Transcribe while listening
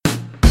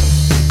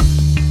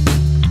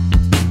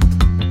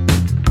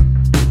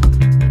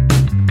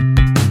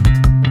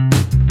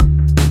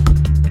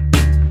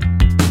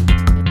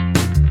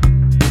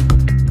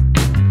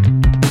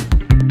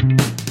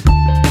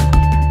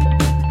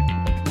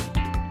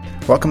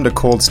Welcome to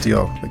Cold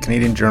Steel, the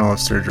Canadian Journal of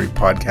Surgery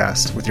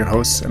podcast, with your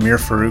hosts Amir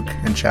Farouk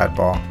and Chad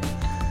Ball.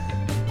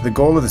 The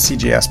goal of the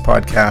CJS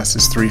podcast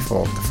is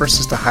threefold. The first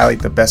is to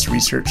highlight the best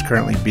research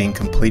currently being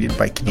completed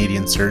by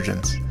Canadian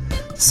surgeons.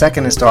 The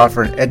second is to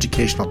offer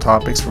educational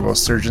topics for both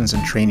surgeons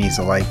and trainees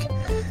alike.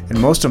 And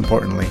most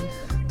importantly,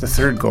 the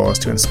third goal is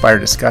to inspire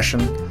discussion,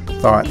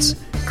 thoughts,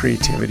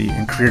 creativity,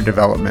 and career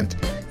development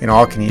in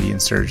all Canadian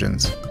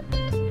surgeons.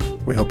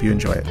 We hope you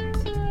enjoy it.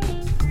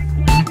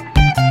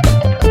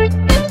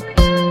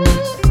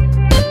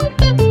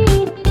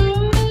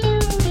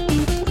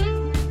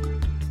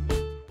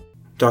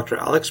 Dr.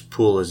 Alex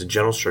Poole is a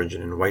general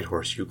surgeon in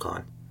Whitehorse,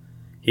 Yukon.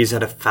 He has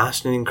had a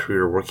fascinating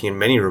career working in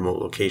many remote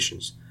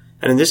locations,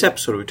 and in this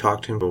episode we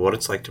talked to him about what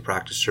it's like to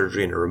practice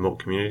surgery in a remote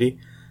community,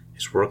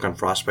 his work on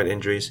frostbite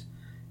injuries,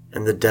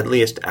 and the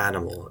deadliest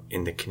animal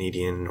in the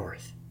Canadian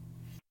North.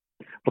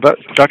 Well,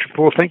 Dr.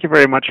 Poole, thank you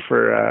very much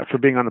for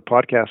being on the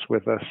podcast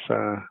with us.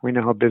 We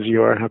know how busy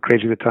you are and how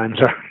crazy the times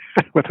are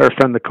with our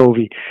friend the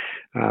COVID.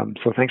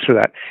 So thanks for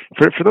that.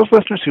 For those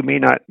listeners who may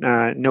not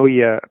know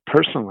you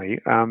personally,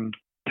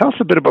 tell us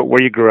a bit about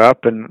where you grew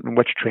up and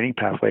what your training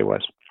pathway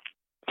was.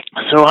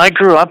 So I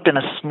grew up in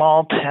a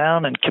small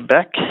town in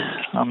Quebec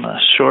on the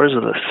shores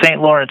of the St.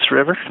 Lawrence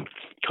River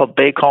called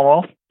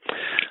Baie-Comeau.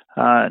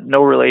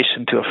 No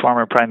relation to a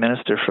former prime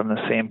minister from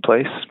the same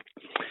place.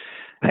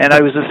 And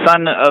I was the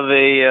son of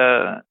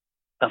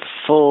a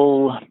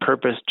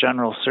full-purpose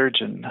general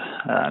surgeon,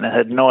 and I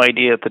had no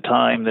idea at the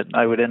time that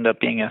I would end up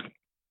being a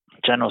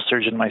general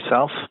surgeon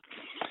myself.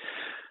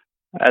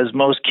 As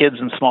most kids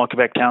in small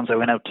Quebec towns, I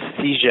went out to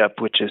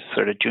Cégep, which is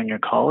sort of junior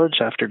college,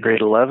 after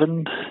grade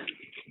 11.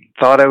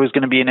 Thought I was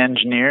going to be an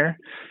engineer.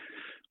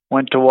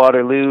 Went to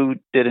Waterloo,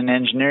 did an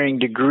engineering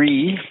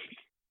degree.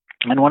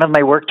 And one of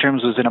my work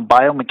terms was in a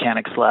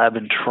biomechanics lab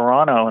in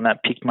Toronto, and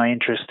that piqued my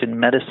interest in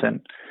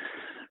medicine.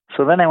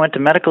 So then I went to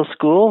medical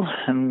school,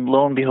 and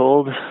lo and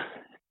behold,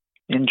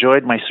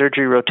 enjoyed my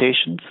surgery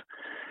rotations,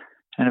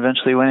 and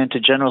eventually went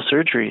into general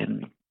surgery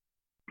and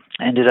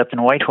ended up in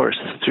Whitehorse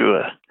through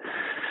a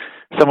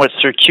somewhat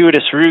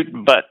circuitous route,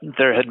 but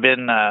there had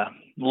been a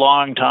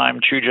long-time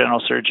true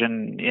general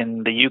surgeon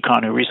in the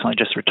Yukon who recently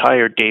just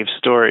retired, Dave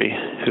Story,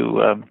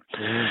 who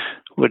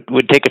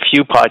would take a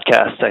few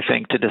podcasts, I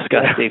think, to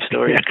discuss Dave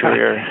Story's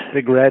career.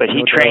 Big red. But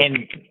he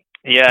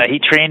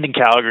trained in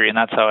Calgary, and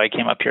that's how I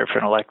came up here for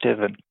an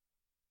elective, and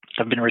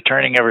I've been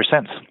returning ever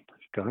since.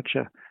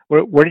 Gotcha.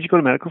 Where did you go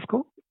to medical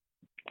school?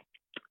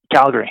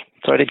 Calgary.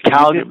 So I did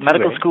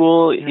medical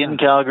school in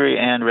Calgary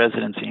and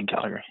residency in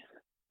Calgary.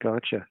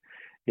 Gotcha.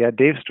 Yeah,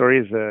 Dave Story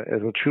is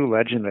a true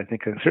legend, I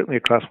think, certainly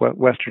across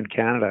Western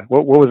Canada.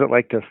 What was it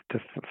like to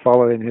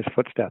follow in his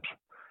footsteps?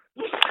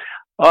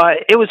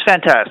 It was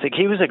fantastic.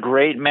 He was a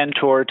great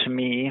mentor to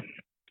me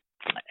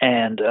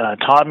and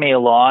taught me a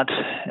lot.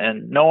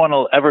 And no one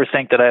will ever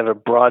think that I have a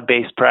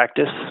broad-based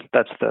practice.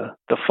 That's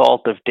the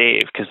fault of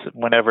Dave, because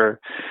whenever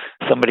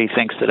somebody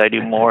thinks that I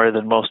do more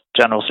than most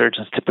general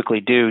surgeons typically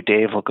do,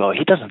 Dave will go,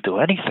 he doesn't do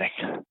anything.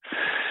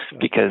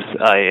 Because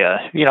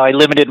I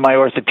limited my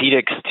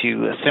orthopedics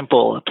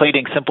to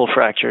plating simple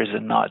fractures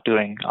and not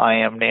doing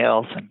IM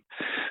nails, and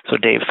so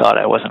Dave thought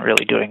I wasn't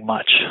really doing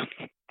much.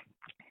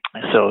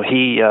 So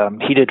he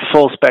did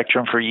full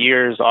spectrum for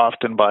years,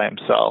 often by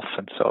himself,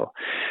 and so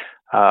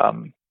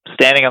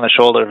standing on the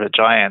shoulder of a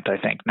giant, I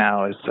think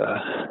now is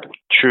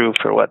true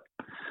for what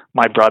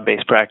my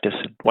broad-based practice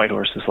at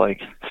Whitehorse is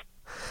like.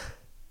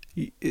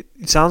 It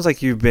sounds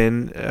like you've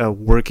been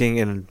working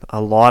in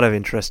a lot of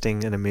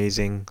interesting and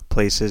amazing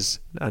places,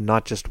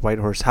 not just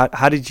Whitehorse.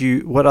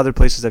 What other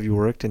places have you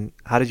worked, and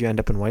how did you end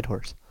up in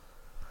Whitehorse?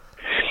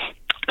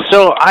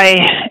 So I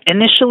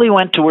initially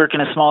went to work in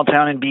a small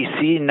town in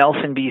BC,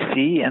 Nelson,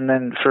 BC, and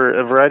then for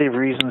a variety of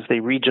reasons, they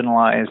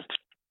regionalized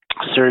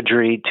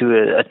surgery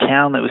to a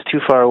town that was too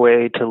far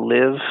away to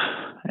live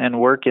and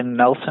work in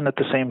Nelson at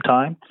the same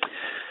time.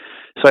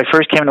 So I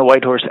first came to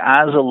Whitehorse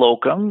as a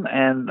locum,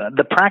 and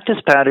the practice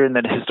pattern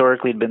that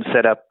historically had been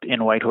set up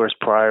in Whitehorse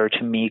prior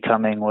to me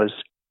coming was,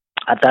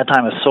 at that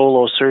time,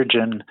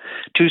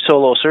 two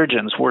solo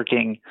surgeons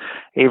working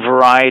a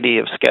variety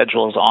of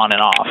schedules on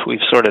and off. We've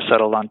sort of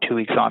settled on 2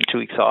 weeks on, 2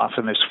 weeks off,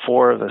 and there's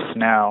 4 of us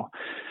now.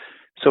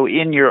 So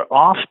in your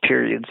off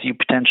periods, you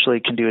potentially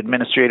can do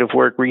administrative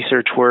work,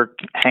 research work,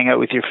 hang out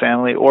with your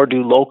family, or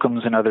do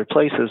locums in other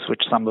places,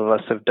 which some of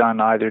us have done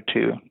either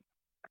to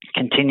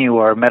continue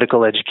our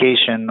medical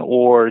education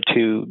or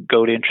to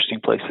go to interesting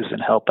places and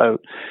help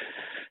out.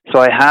 So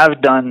I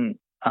have done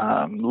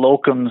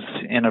locums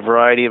in a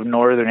variety of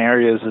northern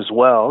areas as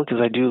well,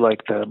 because I do like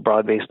the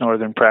broad-based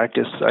northern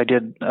practice. I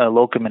did a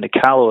locum in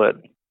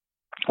Iqaluit,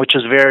 which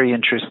was very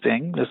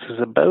interesting. This is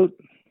about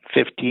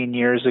 15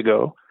 years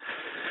ago,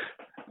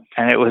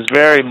 and it was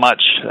very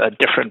much a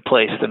different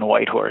place than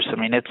Whitehorse. I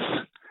mean, it's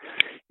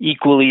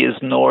equally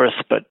as north,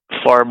 but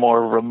far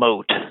more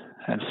remote.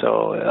 And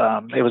so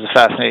it was a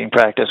fascinating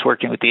practice.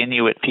 Working with the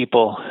Inuit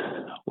people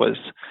was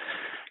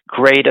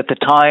great. At the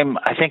time,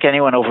 I think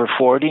anyone over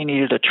 40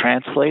 needed a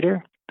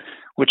translator,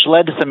 which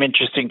led to some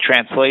interesting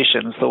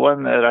translations. The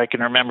one that I can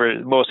remember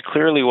most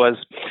clearly was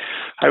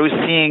I was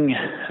seeing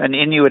an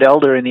Inuit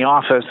elder in the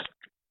office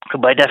who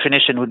by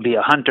definition would be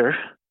a hunter.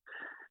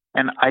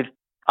 And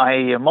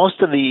I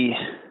most of the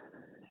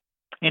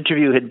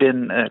interview had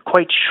been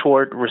quite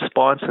short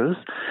responses.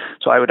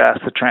 So I would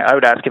ask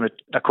him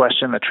a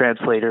question. The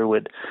translator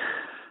would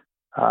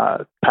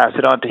pass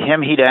it on to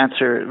him. He'd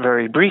answer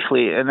very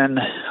briefly, and then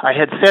I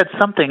had said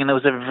something, and there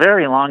was a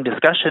very long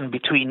discussion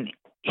between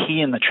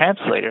he and the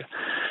translator.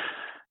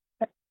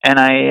 And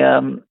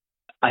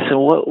I said,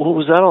 what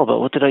was that all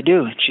about? What did I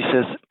do? And she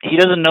says, he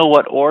doesn't know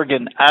what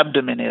organ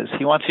abdomen is.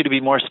 He wants you to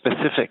be more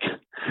specific.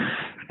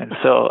 And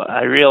so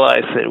I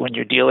realized that when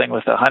you're dealing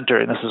with a hunter,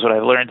 and this is what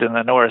I've learned in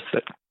the North,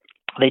 that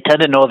they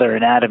tend to know their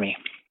anatomy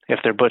if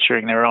they're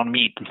butchering their own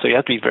meat. And so you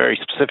have to be very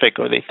specific,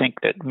 or they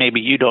think that maybe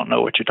you don't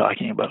know what you're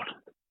talking about.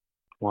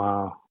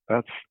 Wow,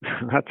 that's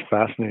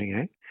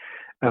fascinating,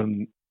 eh?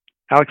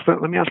 Alex,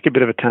 let me ask you a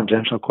bit of a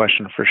tangential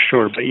question for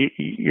sure, but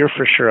you're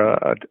for sure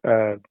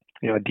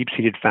a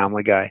deep-seated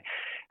family guy.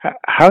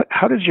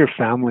 How does your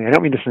family, I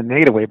don't mean this in a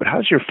negative way, but how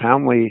does your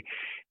family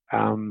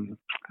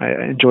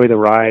enjoy the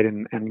ride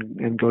and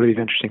go to these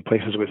interesting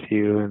places with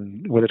you,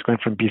 and whether it's going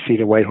from BC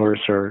to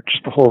Whitehorse or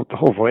just the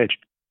whole voyage?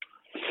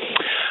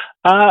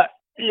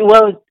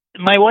 Well,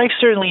 my wife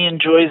certainly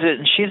enjoys it,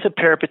 and she's a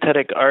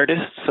peripatetic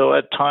artist, so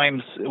at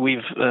times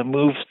we've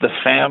moved the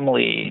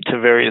family to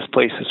various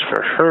places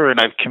for her, and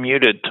I've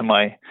commuted to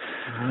my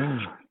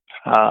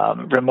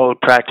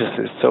remote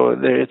practices. So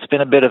it's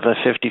been a bit of a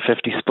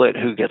 50-50 split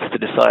who gets to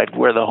decide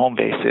where the home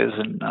base is,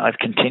 and I've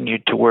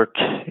continued to work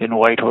in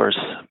Whitehorse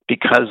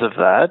because of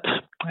that,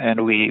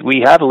 and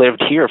we have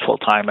lived here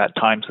full-time at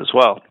times as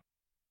well.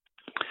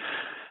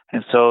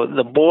 And so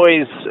the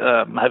boys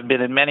have been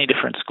in many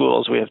different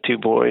schools. We have two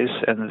boys,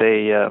 and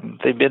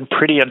they've been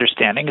pretty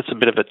understanding. It's a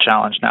bit of a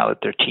challenge now that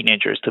they're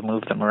teenagers to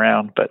move them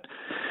around, but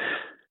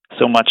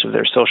so much of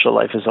their social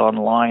life is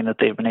online that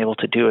they've been able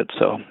to do it.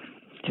 So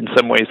in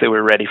some ways they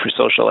were ready for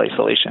social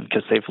isolation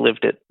because they've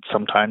lived it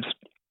sometimes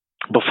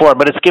before.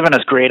 But it's given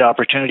us great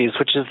opportunities,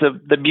 which is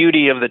the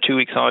beauty of the 2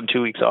 weeks on, 2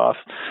 weeks off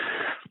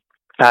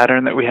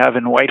pattern that we have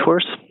in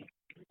Whitehorse.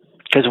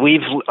 Because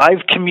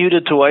I've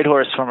commuted to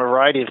Whitehorse from a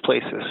variety of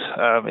places,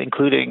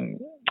 including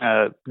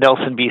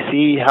Nelson,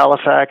 BC,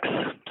 Halifax,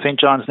 St.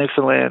 John's,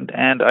 Newfoundland,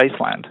 and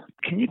Iceland.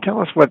 Can you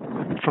tell us what,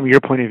 from your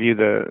point of view,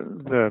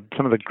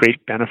 some of the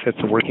great benefits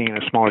of working in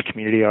a smaller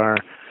community are?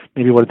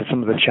 Maybe what are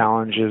some of the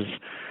challenges?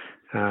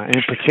 And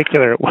in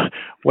particular,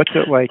 what's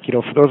it like,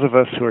 for those of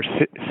us who are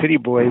city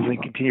boys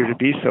and continue to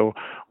be so,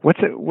 what's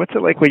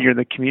it like when you're in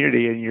the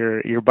community and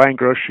you're buying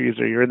groceries,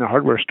 or you're in the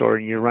hardware store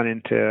and you run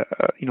into,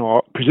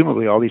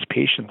 presumably all these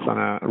patients on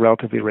a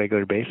relatively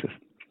regular basis?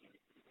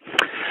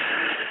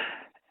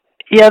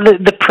 Yeah,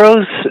 the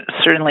pros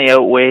certainly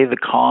outweigh the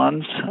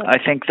cons. I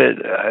think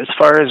that as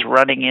far as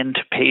running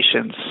into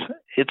patients,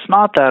 it's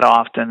not that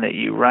often that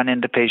you run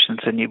into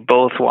patients and you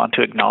both want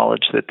to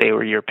acknowledge that they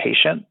were your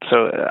patient.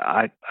 So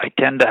I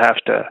tend to have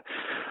to,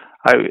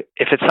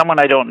 if it's someone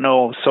I don't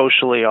know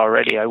socially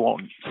already, I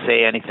won't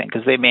say anything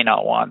because they may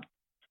not want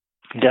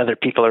the other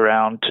people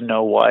around to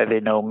know why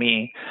they know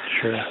me.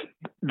 Sure.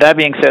 That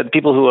being said,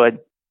 people who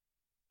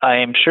I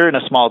am sure in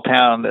a small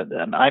town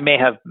that I may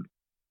have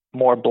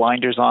more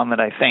blinders on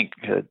than I think.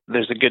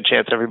 There's a good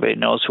chance everybody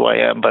knows who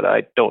I am, but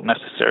I don't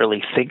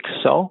necessarily think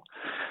so.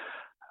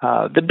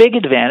 The big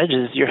advantage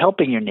is you're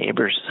helping your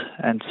neighbors,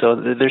 and so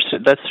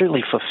that's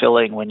certainly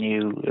fulfilling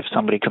if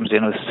somebody comes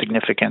in with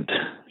significant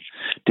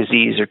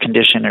disease or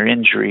condition or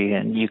injury,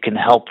 and you can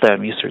help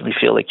them. You certainly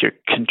feel like you're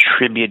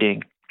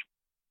contributing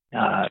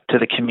to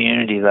the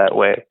community that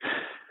way,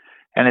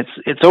 and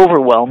it's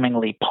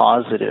overwhelmingly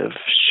positive.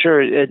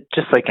 Sure,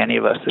 just like any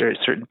of us, there are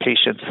certain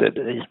patients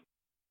that,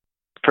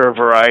 for a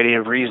variety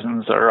of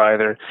reasons, are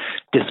either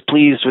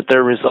displeased with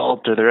their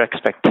result or their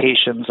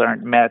expectations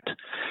aren't met.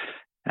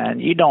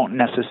 And you don't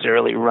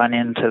necessarily run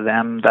into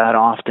them that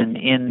often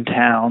in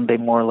town. They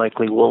more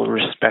likely will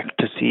respect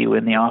to see you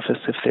in the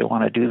office if they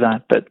want to do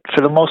that. But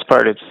for the most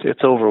part,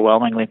 it's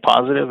overwhelmingly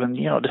positive. And,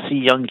 to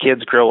see young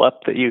kids grow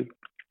up that you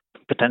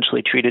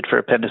potentially treated for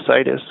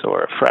appendicitis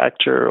or a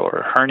fracture or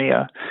a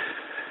hernia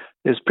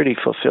is pretty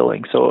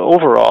fulfilling. So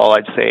overall,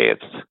 I'd say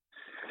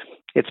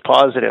it's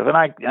positive.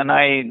 And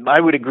I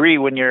would agree,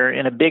 when you're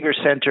in a bigger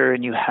center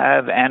and you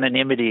have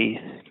anonymity,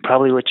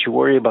 probably what you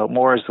worry about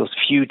more is those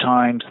few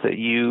times that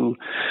you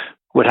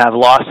would have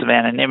loss of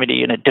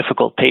anonymity in a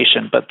difficult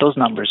patient, but those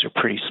numbers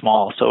are pretty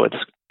small. So it's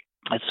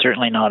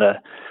certainly not a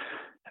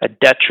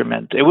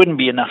detriment. It wouldn't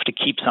be enough to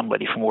keep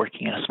somebody from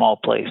working in a small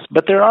place.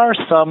 But there are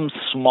some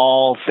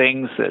small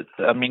things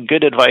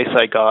good advice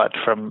I got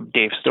from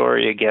Dave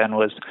Story again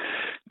was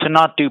to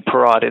not do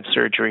parotid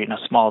surgery in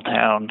a small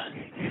town.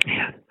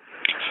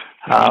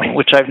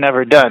 Which I've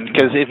never done,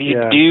 because if you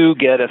do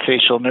get a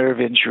facial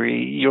nerve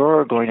injury,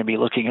 you're going to be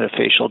looking at a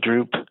facial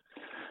droop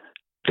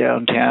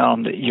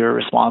downtown that you're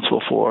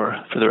responsible for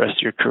the rest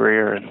of your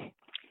career. And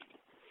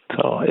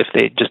so if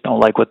they just don't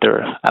like what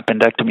their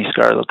appendectomy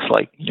scar looks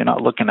like, you're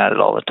not looking at it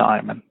all the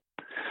time and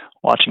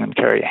watching them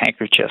carry a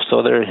handkerchief.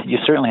 So you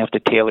certainly have to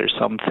tailor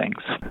some things.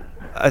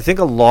 I think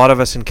a lot of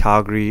us in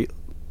Calgary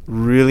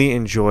really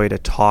enjoyed a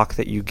talk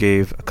that you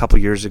gave a couple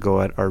years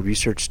ago at our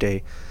research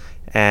day,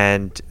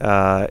 and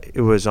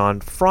it was on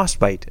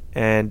frostbite.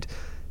 And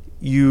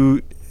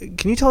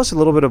can you tell us a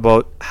little bit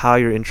about how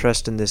your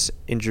interest in this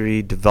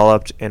injury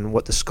developed and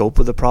what the scope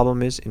of the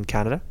problem is in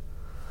Canada?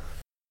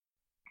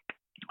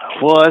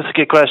 Well, that's a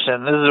good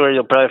question. This is where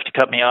you'll probably have to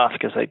cut me off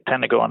because I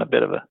tend to go on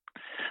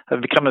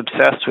I've become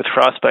obsessed with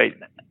frostbite.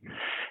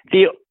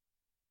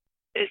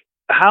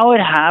 How it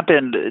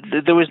happened,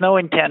 there was no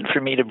intent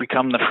for me to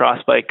become the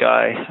frostbite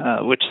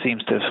guy, which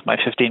seems to, my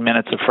 15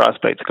 minutes of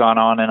frostbite's gone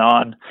on and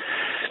on.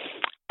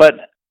 But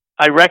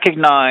I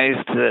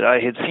recognized that I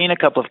had seen a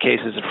couple of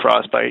cases of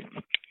frostbite,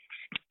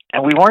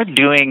 and we weren't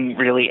doing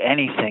really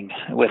anything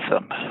with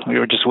them. We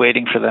were just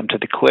waiting for them to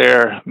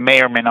declare,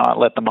 may or may not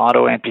let them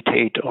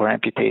auto-amputate or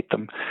amputate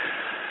them.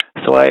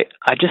 So I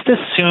just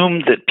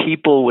assumed that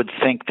people would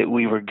think that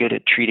we were good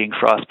at treating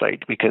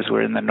frostbite because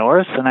we're in the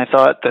north, and I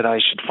thought that I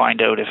should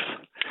find out if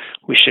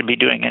we should be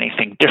doing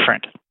anything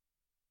different.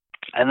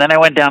 And then I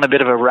went down a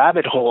bit of a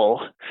rabbit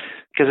hole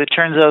because it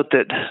turns out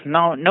that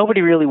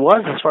nobody really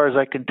was, as far as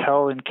I can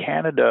tell, in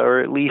Canada,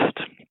 or at least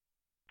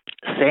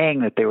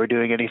saying that they were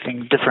doing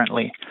anything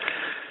differently.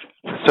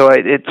 So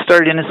it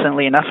started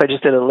innocently enough. I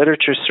just did a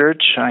literature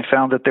search, and I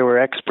found that there were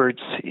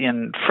experts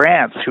in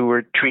France who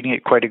were treating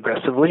it quite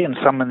aggressively, and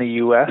some in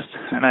the U.S.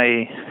 And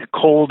I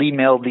cold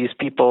emailed these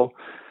people,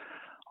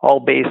 all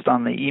based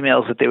on the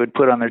emails that they would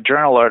put on their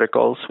journal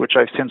articles, which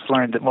I've since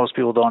learned that most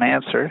people don't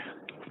answer.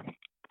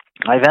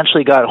 I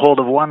eventually got hold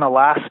of one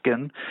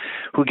Alaskan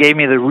who gave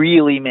me the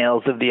real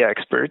emails of the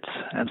experts,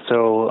 and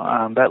so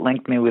that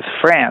linked me with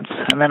France.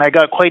 And then I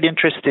got quite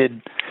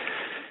interested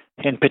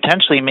in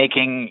potentially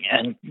making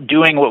and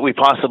doing what we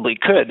possibly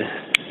could.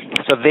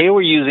 So they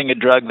were using a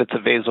drug that's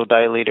a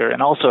vasodilator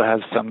and also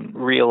has some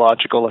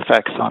rheological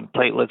effects on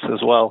platelets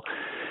as well,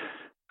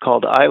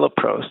 called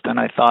iloprost. And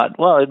I thought,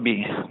 well,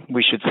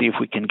 we should see if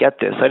we can get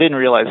this. I didn't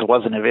realize it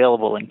wasn't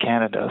available in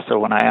Canada. So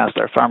when I asked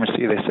our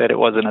pharmacy, they said it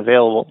wasn't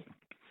available.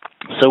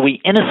 So we,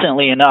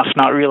 innocently enough,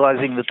 not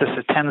realizing that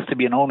this tends to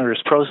be an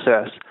onerous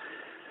process,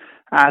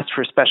 asked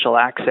for special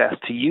access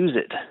to use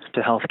it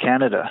to Health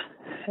Canada.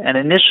 And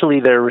initially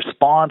their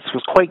response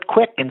was quite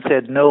quick and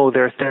said, no,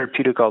 there are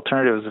therapeutic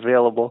alternatives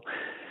available.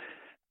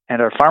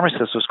 And our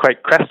pharmacist was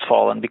quite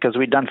crestfallen because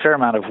we'd done a fair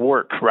amount of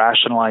work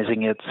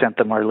rationalizing it, sent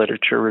them our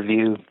literature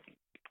review.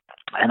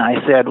 And I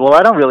said, well,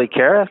 I don't really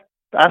care.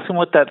 Ask them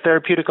what that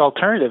therapeutic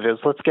alternative is.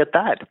 Let's get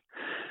that.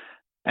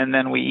 And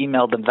then we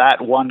emailed them that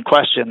one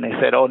question. They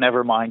said, oh,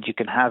 never mind, you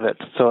can have it.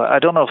 So I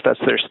don't know if that's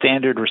their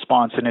standard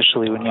response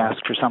initially when you ask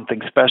for something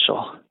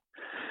special.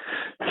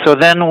 So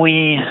then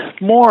we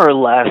more or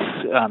less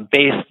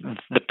based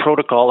the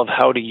protocol of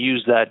how to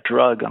use that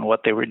drug on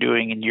what they were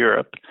doing in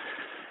Europe.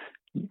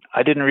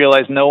 I didn't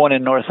realize no one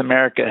in North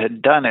America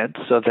had done it,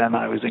 so then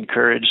I was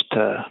encouraged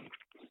to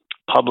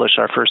publish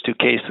our first two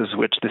cases,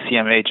 which the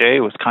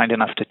CMAJ was kind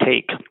enough to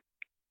take,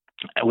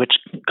 which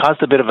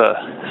caused a bit of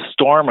a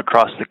storm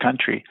across the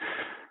country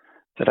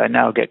that I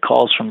now get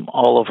calls from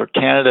all over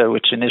Canada,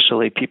 which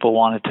initially people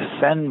wanted to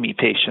send me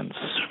patients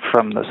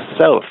from the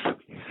south.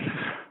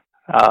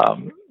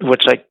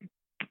 Which I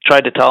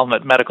tried to tell them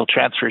that medical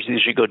transfers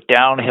usually go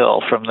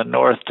downhill from the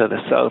north to the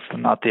south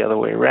and not the other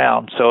way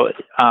around. So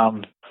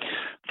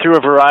through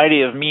a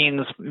variety of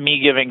means,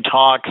 me giving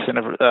talks and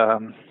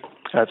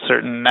at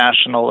certain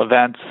national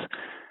events,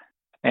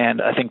 and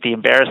I think the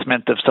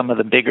embarrassment of some of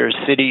the bigger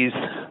cities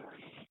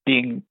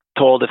being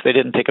told if they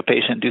didn't take a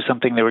patient, do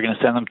something, they were going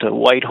to send them to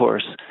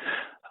Whitehorse.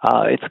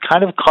 It's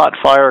kind of caught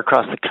fire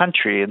across the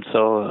country, and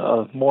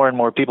so more and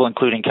more people,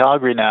 including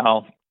Calgary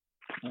now,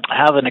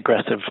 have an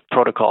aggressive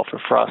protocol for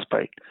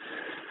frostbite.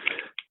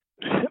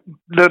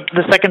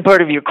 The second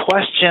part of your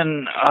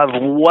question of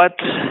what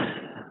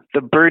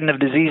the burden of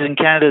disease in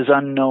Canada is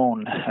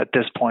unknown at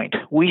this point.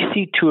 We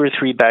see 2 or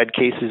 3 bad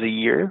cases a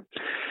year,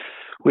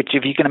 which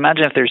if you can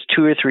imagine, if there's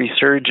 2 or 3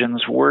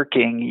 surgeons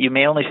working, you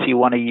may only see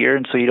 1 a year,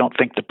 and so you don't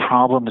think the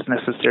problem is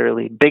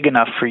necessarily big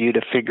enough for you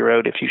to figure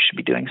out if you should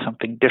be doing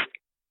something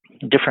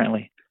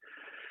differently.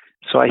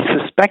 So I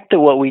suspect that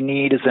what we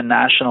need is a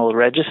national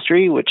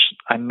registry, which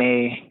I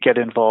may get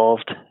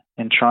involved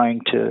in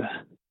trying to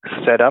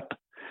set up,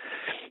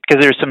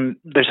 because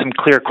there's some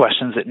clear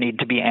questions that need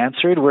to be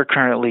answered. We're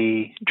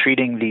currently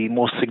treating the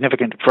most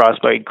significant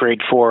frostbite, grade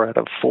 4 out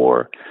of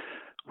 4,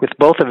 with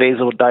both a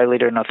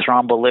vasodilator and a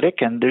thrombolytic,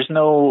 and there's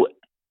no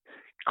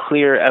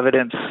clear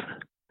evidence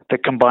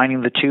that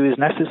combining the two is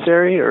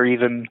necessary, or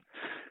even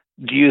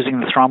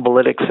using the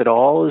thrombolytics at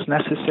all is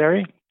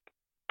necessary,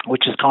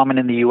 which is common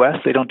in the U.S.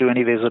 They don't do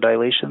any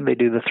vasodilation. They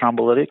do the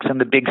thrombolytics. And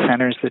the big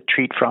centers that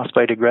treat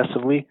frostbite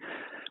aggressively,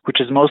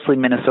 which is mostly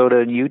Minnesota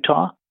and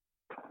Utah.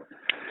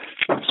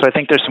 So I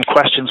think there's some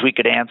questions we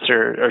could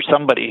answer, or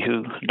somebody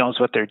who knows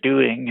what they're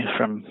doing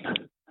from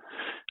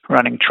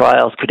running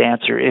trials could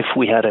answer if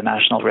we had a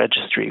national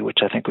registry, which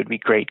I think would be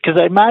great. Because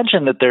I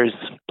imagine that there's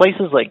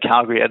places like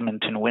Calgary,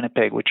 Edmonton,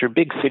 Winnipeg, which are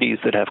big cities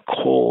that have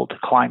cold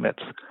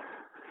climates,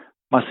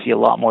 must see a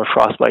lot more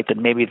frostbite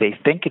than maybe they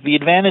think. The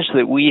advantage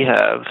that we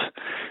have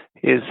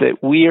is that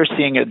we are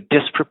seeing a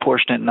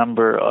disproportionate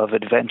number of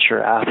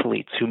adventure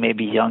athletes who may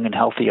be young and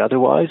healthy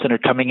otherwise and are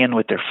coming in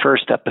with their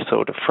first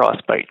episode of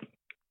frostbite.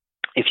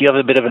 If you have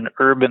a bit of an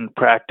urban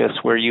practice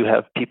where you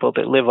have people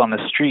that live on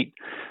the street,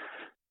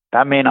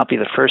 that may not be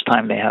the first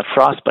time they have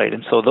frostbite.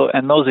 And so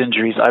those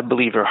injuries, I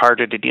believe, are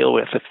harder to deal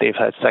with if they've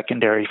had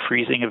secondary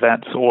freezing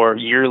events or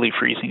yearly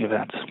freezing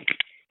events.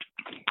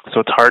 So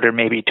it's harder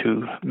maybe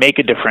to make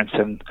a difference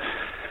and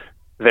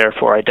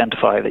therefore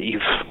identify that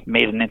you've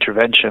made an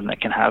intervention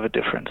that can have a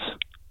difference.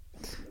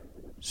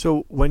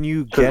 So when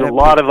you get there's a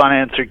lot of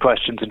unanswered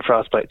questions in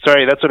frostbite.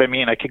 Sorry, that's what I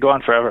mean. I could go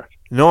on forever.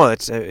 No,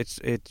 it's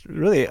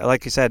really,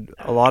 like you said,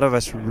 a lot of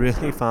us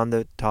really found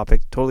the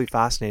topic totally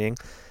fascinating,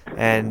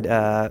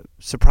 and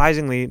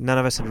surprisingly, none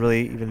of us had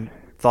really even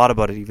thought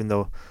about it, even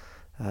though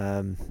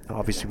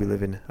obviously we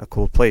live in a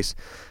cold place.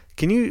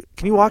 Can you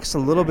walk us a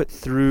little bit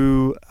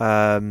through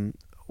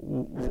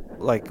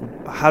like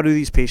how do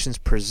these patients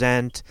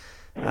present?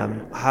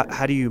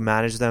 How do you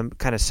manage them?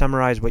 Kind of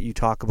summarize what you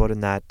talk about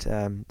in that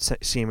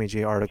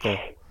CMAJ article.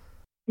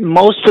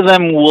 Most of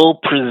them will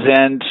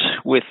present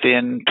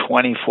within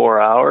 24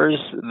 hours.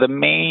 The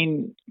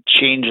main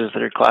changes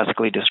that are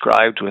classically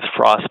described with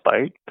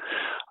frostbite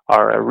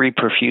are a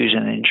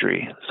reperfusion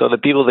injury. So the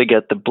people that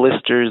get the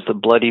blisters, the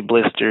bloody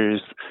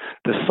blisters,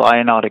 the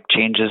cyanotic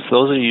changes,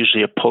 those are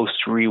usually a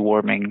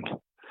post-rewarming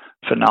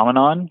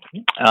phenomenon.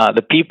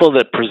 The people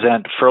that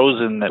present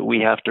frozen that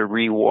we have to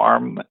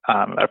rewarm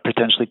are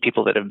potentially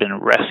people that have been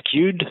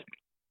rescued.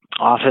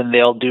 Often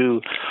they'll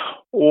do,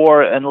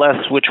 or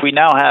unless, which we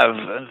now have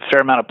a fair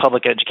amount of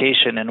public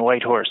education in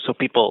Whitehorse, so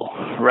people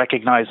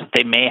recognize that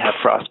they may have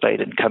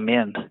frostbite and come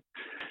in.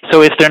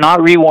 So if they're not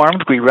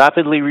rewarmed, we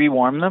rapidly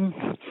rewarm them.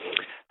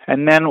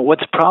 And then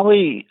what's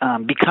probably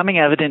becoming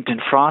evident in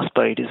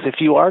frostbite is if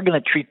you are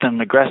going to treat them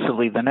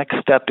aggressively, the next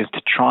step is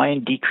to try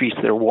and decrease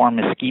their warm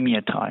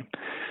ischemia time.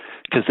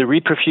 Because the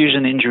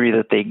reperfusion injury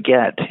that they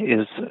get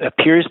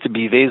appears to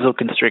be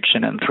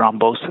vasoconstriction and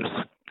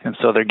thrombosis. And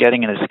so they're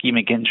getting an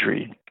ischemic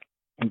injury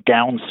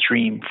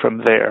downstream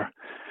from there.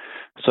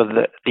 So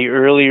the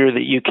earlier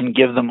that you can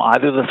give them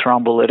either the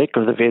thrombolytic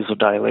or the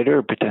vasodilator,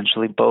 or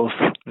potentially both,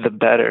 the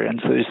better. And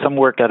so there's some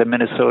work out of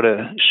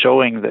Minnesota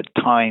showing that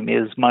time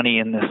is money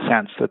in this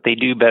sense, that they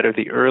do better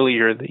the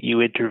earlier that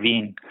you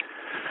intervene.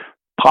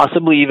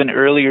 Possibly even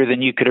earlier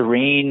than you could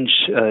arrange,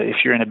 if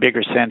you're in a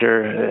bigger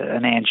center,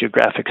 an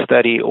angiographic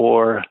study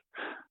or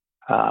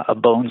a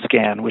bone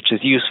scan, which is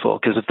useful,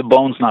 because if the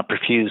bone's not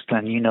perfused,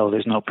 then you know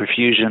there's no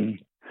perfusion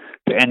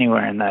to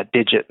anywhere in that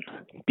digit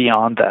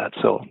beyond that.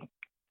 So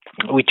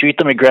we treat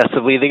them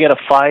aggressively. They get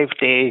a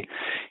 5-day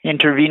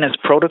intravenous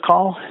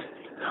protocol,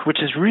 which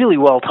is really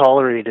well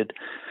tolerated.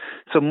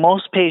 So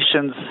most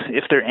patients,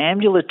 if they're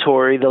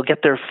ambulatory, they'll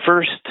get their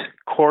first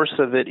course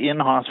of it in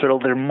hospital.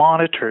 They're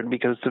monitored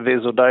because it's a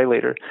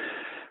vasodilator.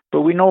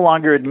 But we no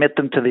longer admit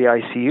them to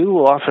the ICU.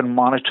 We'll often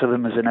monitor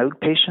them as an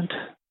outpatient.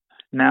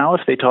 Now,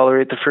 if they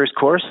tolerate the first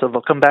course, so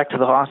they'll come back to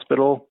the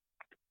hospital.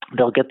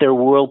 They'll get their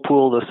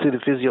whirlpool, they'll see the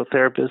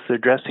physiotherapist, their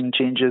dressing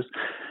changes,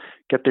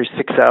 get their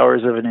 6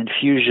 hours of an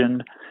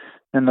infusion,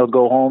 then they'll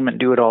go home and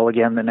do it all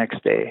again the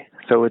next day.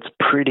 So it's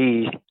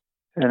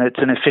and it's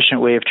an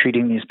efficient way of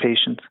treating these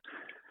patients.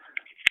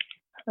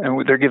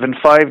 And they're given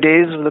 5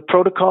 days of the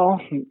protocol.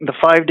 The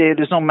 5 day,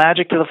 there's no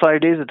magic to the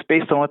 5 days. It's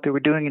based on what they were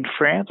doing in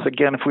France.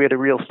 Again, if we had a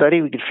real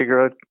study, we could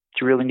figure out, do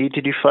you really need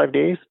to do 5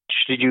 days?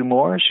 Should you do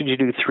more? Should you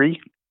do 3?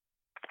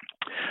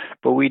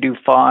 But we do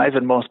 5,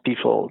 and most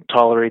people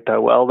tolerate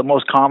that well. The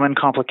most common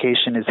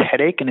complication is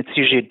headache, and it's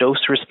usually a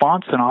dose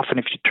response. And often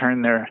if you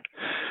turn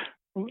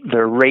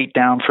their rate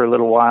down for a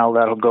little while,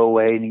 that'll go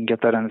away, and you can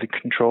get that under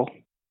control.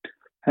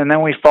 And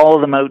then we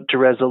follow them out to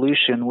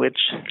resolution, which,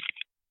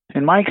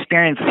 in my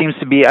experience, seems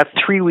to be at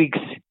 3 weeks,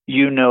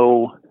 you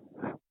know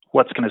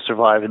what's going to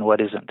survive and what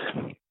isn't.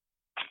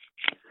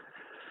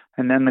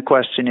 And then the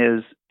question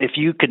is, if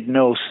you could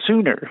know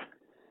sooner,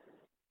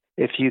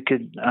 if you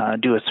could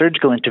do a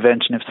surgical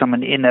intervention, if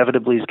someone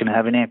inevitably is going to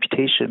have an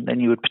amputation, then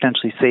you would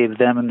potentially save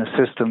them and the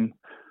system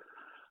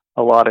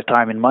a lot of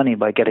time and money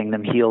by getting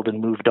them healed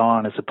and moved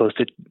on, as opposed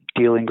to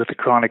dealing with a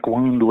chronic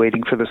wound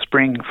waiting for the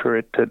spring for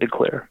it to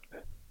declare.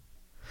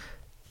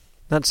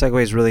 That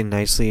segues really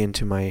nicely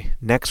into my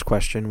next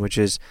question, which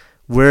is,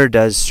 where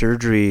does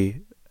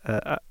surgery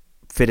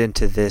fit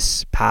into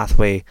this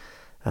pathway?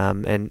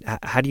 And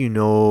how do you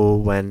know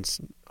when,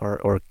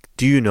 or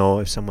do you know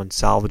if someone's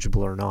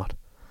salvageable or not?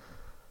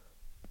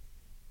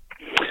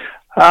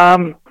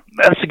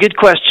 That's a good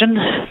question.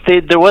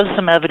 There was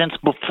some evidence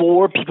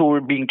before people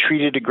were being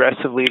treated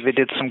aggressively. They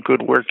did some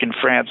good work in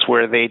France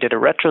where they did a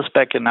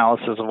retrospective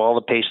analysis of all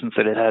the patients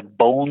that had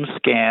bone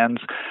scans.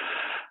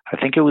 I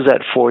think it was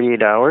at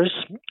 48 hours,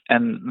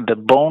 and the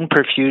bone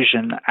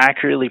perfusion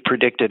accurately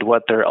predicted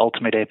what their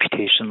ultimate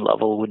amputation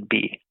level would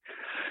be.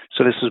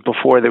 So this was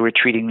before they were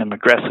treating them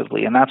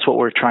aggressively, and that's what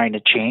we're trying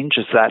to change,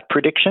 is that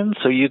prediction.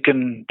 So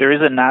there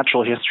is a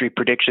natural history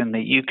prediction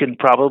that you can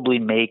probably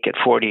make at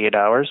 48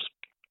 hours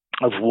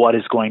of what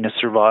is going to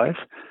survive.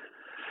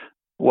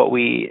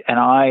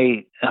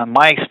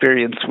 my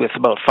experience with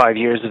about 5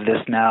 years of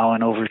this now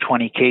and over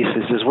 20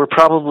 cases is we're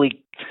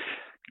probably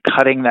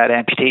cutting that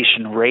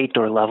amputation rate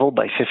or level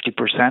by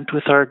 50%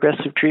 with our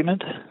aggressive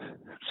treatment.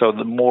 So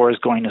the more is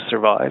going to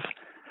survive.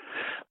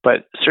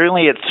 But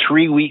certainly at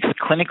 3 weeks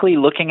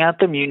clinically looking at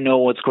them, you know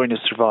what's going to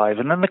survive.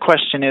 And then the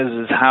question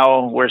is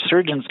how, where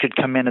surgeons could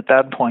come in at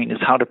that point is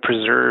how to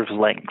preserve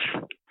length.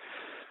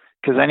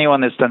 Because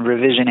anyone that's done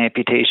revision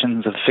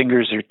amputations of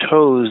fingers or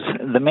toes,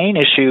 the main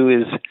issue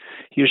is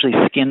usually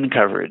skin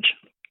coverage.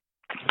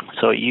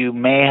 So you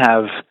may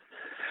have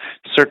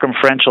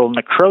circumferential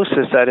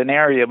necrosis at an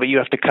area, but you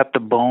have to cut the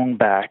bone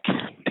back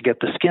to get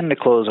the skin to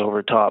close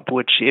over top,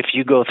 which if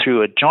you go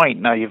through a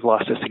joint, now you've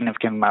lost a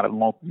significant amount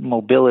of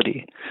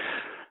mobility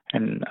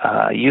and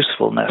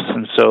usefulness.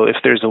 And so if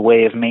there's a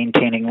way of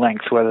maintaining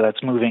length, whether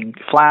that's moving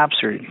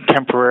flaps or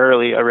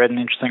temporarily, I read an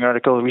interesting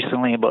article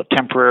recently about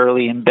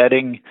temporarily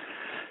embedding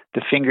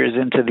the fingers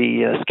into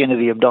the skin of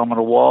the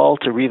abdominal wall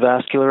to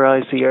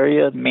revascularize the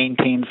area,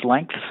 maintains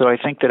length. So I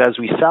think that as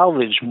we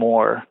salvage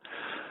more,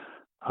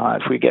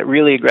 if we get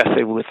really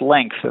aggressive with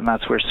length, then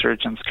that's where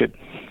surgeons could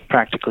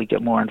practically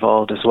get more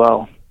involved as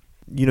well.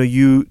 You know,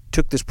 you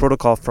took this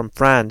protocol from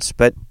France,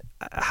 but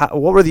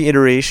what were the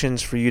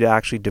iterations for you to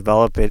actually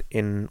develop it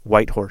in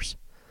Whitehorse?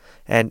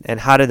 And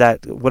what did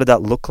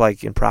that look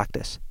like in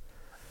practice?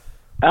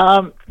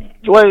 Well,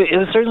 it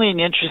was certainly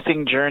an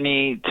interesting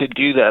journey to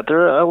do that.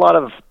 There are a lot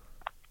of,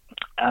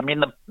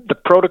 the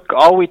protocol,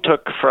 all we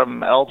took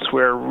from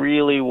elsewhere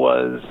really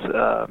was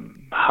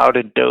how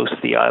to dose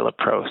the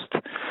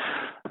iloprost.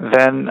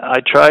 Then I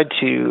tried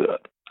to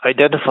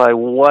identify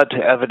what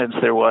evidence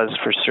there was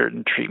for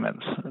certain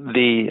treatments.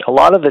 A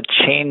lot of the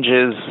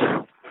changes,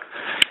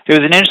 it was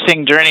an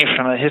interesting journey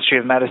from the history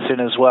of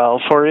medicine as well.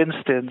 For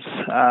instance,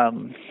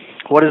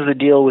 what is the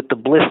deal with the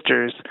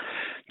blisters?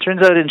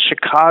 Turns out in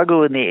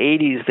Chicago in the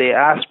 80s, they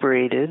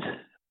aspirated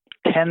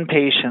 10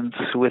 patients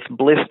with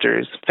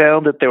blisters,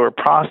 found that there were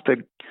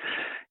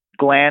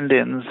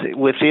prostaglandins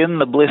within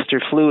the blister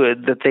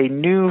fluid that they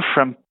knew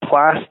from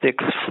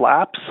plastics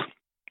flaps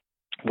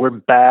were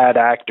bad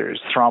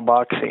actors,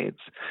 thromboxanes.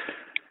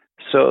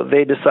 So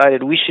they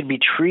decided we should be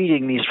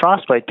treating these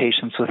frostbite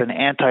patients with an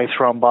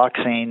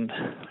anti-thromboxane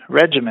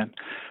regimen,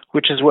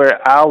 which is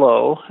where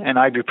aloe and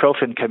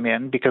ibuprofen come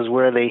in, because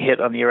where they hit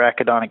on the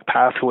arachidonic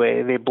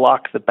pathway, they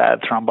block the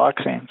bad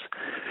thromboxanes.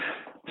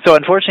 So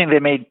unfortunately,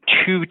 they made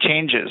two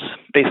changes.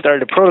 They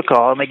started a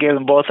protocol, and they gave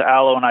them both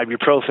aloe and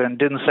ibuprofen,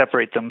 didn't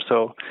separate them,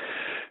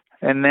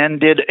 and then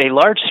did a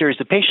large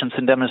series of patients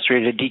and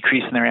demonstrated a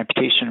decrease in their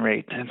amputation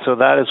rate. And so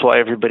that is why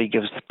everybody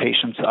gives the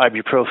patients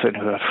ibuprofen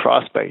who have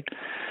frostbite.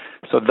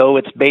 So though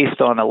it's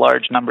based on a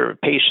large number of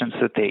patients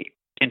that they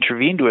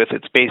intervened with,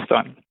 it's based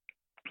on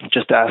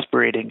just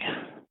aspirating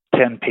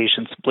 10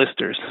 patients'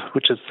 blisters,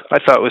 which I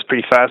thought was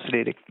pretty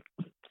fascinating.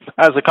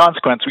 As a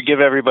consequence, we give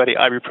everybody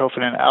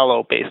ibuprofen and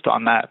aloe based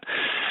on that.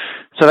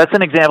 So that's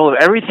an example of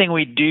everything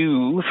we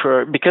do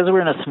because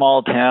we're in a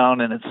small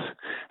town, and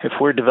if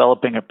we're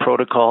developing a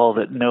protocol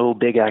that no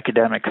big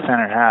academic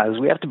center has,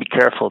 we have to be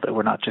careful that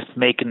we're not just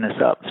making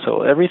this up.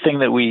 So everything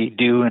that we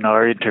do in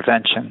our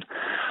intervention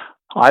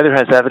either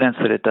has evidence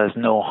that it does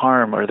no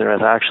harm, or there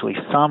is actually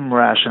some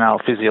rationale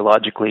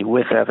physiologically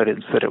with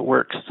evidence that it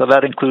works. So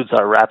that includes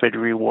our rapid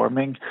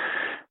rewarming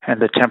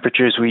and the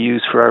temperatures we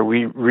use for our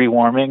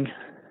rewarming,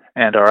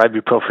 and our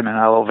ibuprofen and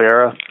aloe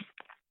vera,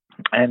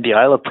 and the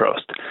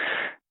iloprost.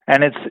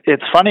 And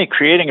it's funny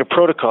creating a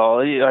protocol.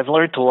 I've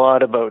learned a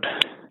lot about,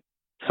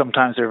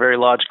 sometimes there are very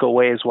logical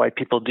ways why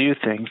people do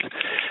things.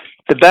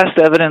 The best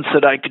evidence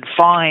that I could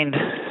find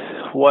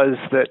was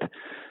that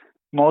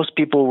most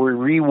people were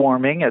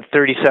rewarming at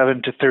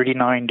 37 to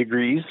 39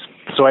 degrees.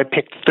 So I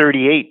picked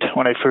 38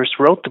 when I first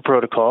wrote the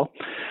protocol.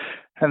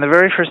 And the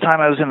very first time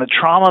I was in the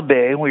trauma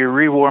bay, we were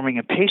rewarming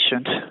a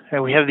patient,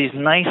 and we have these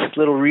nice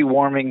little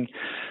rewarming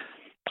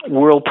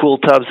whirlpool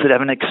tubs that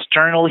have an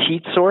external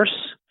heat source,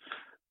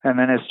 and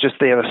then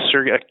they have a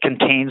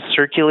contained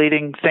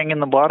circulating thing in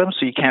the bottom,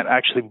 so you can't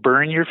actually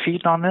burn your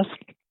feet on this.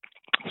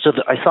 So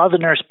I saw the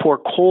nurse pour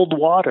cold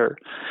water.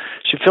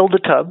 She filled the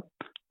tub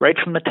right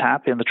from the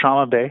tap in the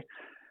trauma bay,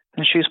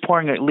 and she was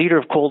pouring a liter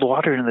of cold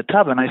water into the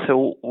tub. And I said,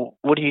 well,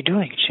 what are you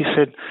doing? She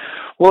said,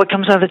 well, it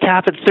comes out of the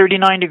tap at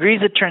 39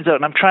 degrees, it turns out,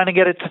 and I'm trying to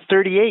get it to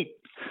 38.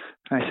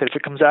 And I said, if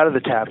it comes out of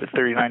the tap at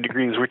 39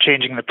 degrees, we're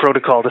changing the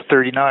protocol to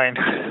 39.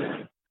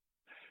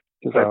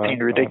 Because that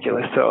seemed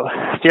ridiculous. So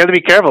you have to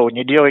be careful when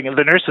you're dealing.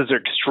 The nurses are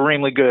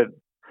extremely good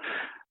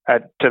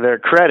to their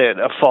credit,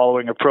 of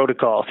following a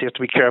protocol. So you have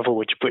to be careful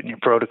what you put in your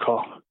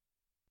protocol.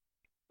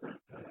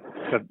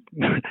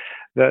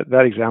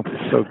 That example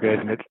is so good,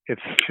 and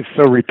it's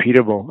so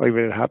repeatable. I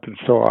mean, it happens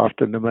so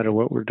often, no matter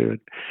what we're doing.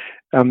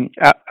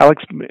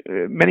 Alex,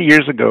 many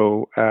years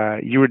ago,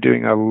 you were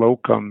doing a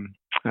locum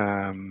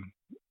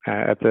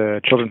at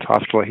the Children's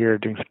Hospital here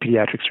doing some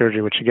pediatric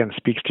surgery, which again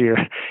speaks to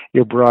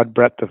your broad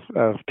breadth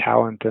of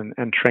talent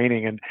and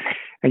training.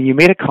 And you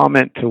made a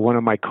comment to one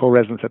of my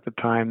co-residents at the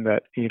time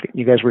that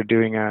you guys were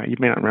doing, you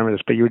may not remember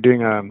this, but you were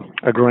doing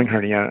a groin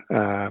hernia,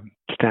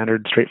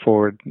 standard,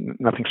 straightforward,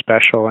 nothing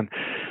special. And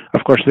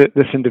of course,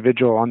 this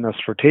individual on this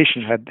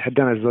rotation had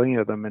done a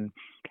zillion of them. And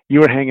you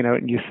were hanging out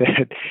and you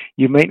said,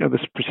 you might know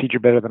this procedure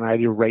better than I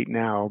do right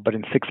now, but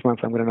in 6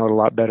 months, I'm going to know it a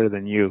lot better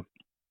than you.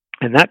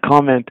 And that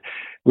comment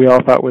we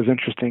all thought was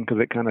interesting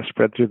because it kind of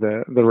spread through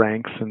the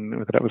ranks,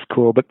 and that was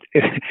cool. But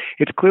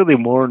it's clearly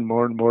more and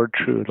more and more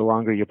true the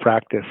longer you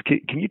practice.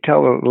 Can you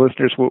tell the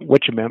listeners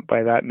what you meant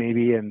by that,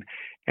 maybe, and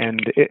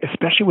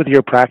especially with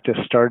your practice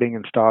starting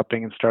and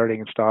stopping and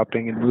starting and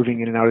stopping and moving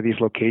in and out of these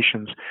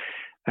locations,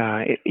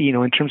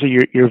 in terms of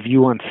your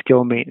view on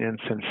skill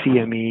maintenance and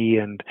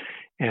CME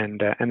and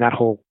that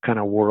whole kind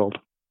of world?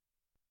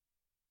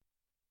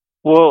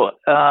 Well,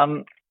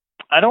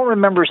 I don't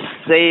remember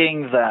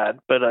saying that,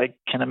 but I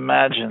can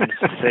imagine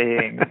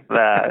saying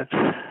that.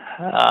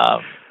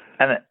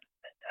 And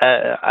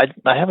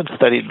I haven't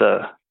studied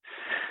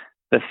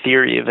the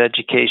theory of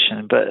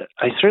education, but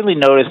I certainly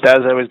noticed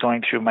as I was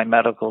going through my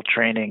medical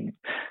training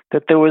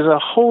that there was a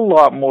whole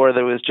lot more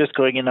that was just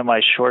going into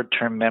my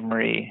short-term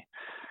memory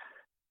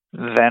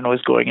than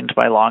was going into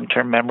my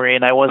long-term memory,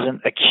 and I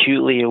wasn't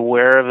acutely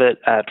aware of it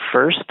at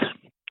first.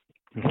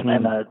 Mm-hmm.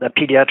 And a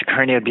pediatric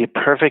hernia would be a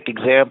perfect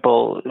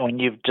example. When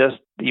you've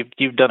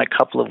done a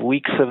couple of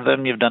weeks of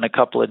them, you've done a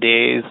couple of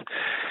days,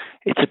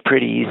 it's a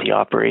pretty easy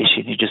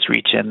operation. You just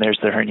reach in, there's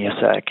the hernia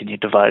sac, and you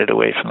divide it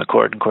away from the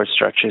cord and cord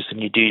structures, and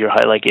you do your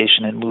high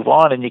ligation and move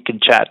on, and you can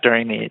chat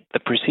during the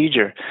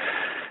procedure.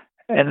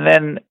 And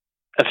then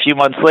a few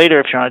months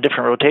later, if you're on a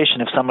different rotation,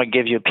 if someone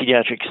gave you a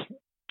pediatric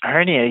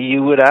hernia,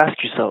 you would ask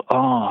yourself,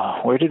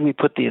 where did we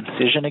put the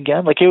incision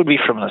again? Like, it would be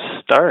from the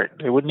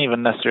start. It wouldn't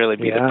even necessarily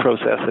be the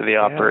process of the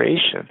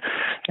operation.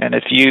 And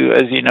if you,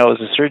 as you know, as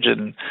a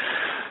surgeon,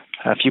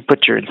 if you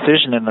put your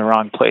incision in the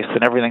wrong place,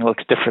 then everything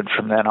looks different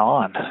from then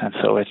on. And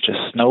so it just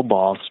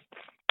snowballs.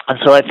 And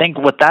so I think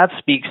what that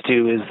speaks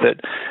to is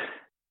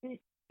that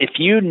if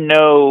you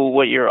know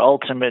what your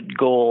ultimate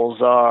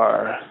goals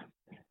are,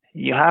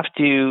 you have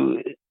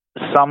to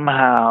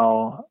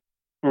somehow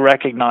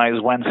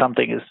recognize when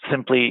something is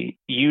simply,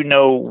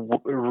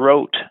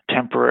 rote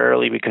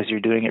temporarily because you're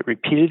doing it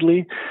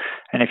repeatedly.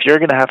 And if you're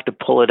going to have to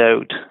pull it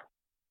out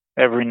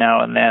every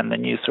now and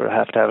then you sort of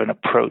have to have an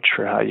approach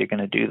for how you're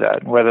going to do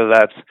that. Whether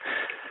that's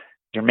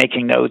you're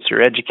making notes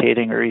or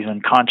educating or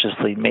even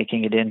consciously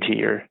making it into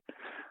your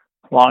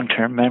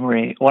long-term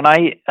memory. When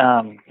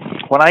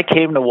I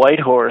came to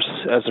Whitehorse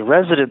as a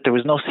resident, there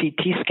was no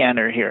CT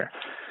scanner here.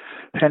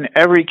 And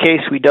every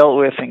case we dealt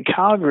with in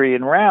Calgary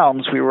in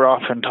rounds, we were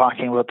often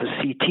talking about the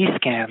CT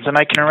scans. And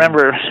I can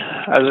remember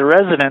as a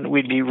resident,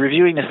 we'd be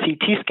reviewing the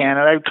CT scan,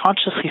 and I would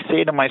consciously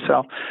say to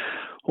myself,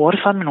 what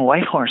if I'm in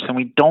Whitehorse and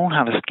we don't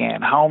have a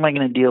scan? How am I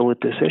going to deal with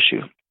this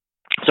issue?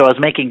 So I was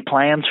making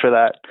plans for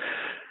that.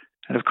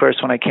 And of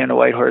course, when I came to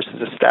Whitehorse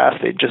as a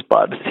staff, they'd just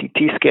bought the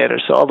CT scanner.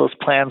 So all those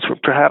plans were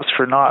perhaps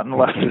for naught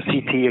unless the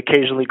CT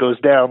occasionally goes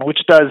down,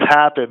 which does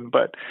happen.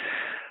 But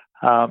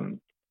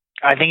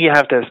I think you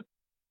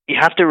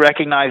have to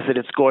recognize that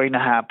it's going to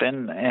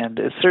happen, and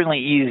it's certainly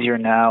easier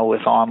now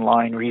with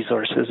online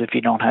resources. If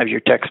you don't have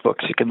your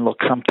textbooks, you can look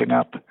something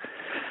up.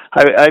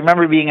 I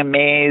remember being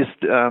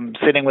amazed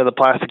sitting with a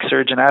plastic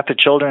surgeon at the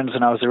Children's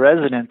when I was a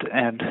resident,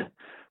 and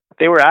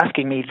they were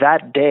asking me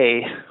that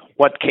day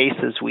what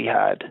cases we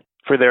had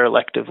for their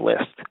elective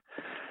list.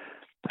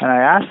 And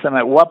I asked them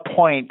at what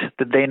point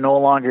did they no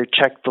longer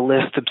check the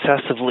list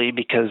obsessively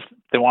because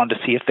they wanted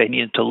to see if they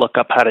needed to look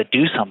up how to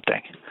do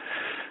something.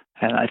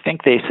 And I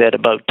think they said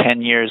about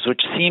 10 years,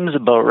 which seems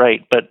about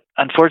right. But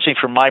unfortunately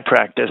for my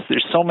practice,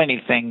 there's so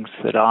many things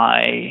that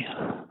I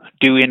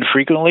do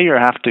infrequently or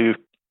have to,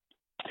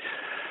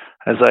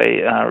 as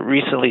I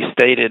recently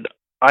stated,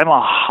 I'm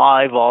a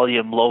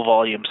high-volume,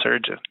 low-volume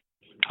surgeon.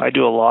 I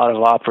do a lot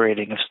of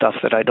operating of stuff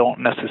that I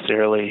don't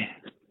necessarily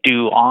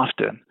do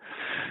often.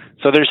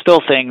 So there's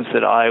still things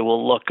that I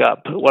will look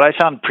up. What I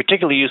found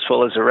particularly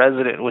useful as a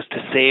resident was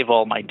to save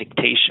all my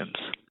dictations.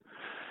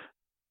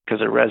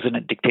 Because a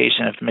resident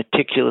dictation of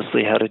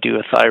meticulously how to do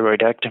a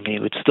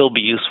thyroidectomy would still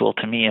be useful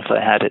to me if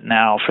I had it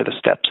now for the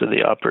steps of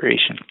the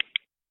operation.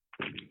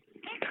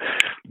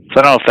 So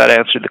I don't know if that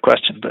answered the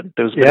question, but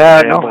those.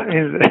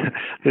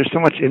 There's so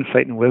much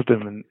insight and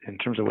wisdom in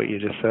terms of what you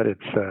just said.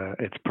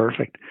 It's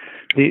perfect.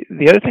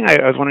 The other thing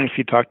I was wondering if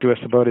you talked to us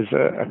about is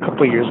a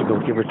couple of years ago,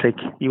 give or take,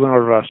 you went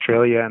over to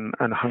Australia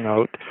and hung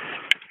out,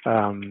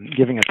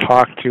 giving a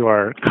talk to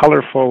our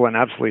colorful and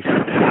absolutely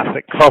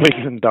fantastic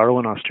colleagues in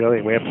Darwin,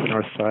 Australia, way up the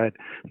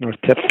north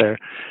tip there.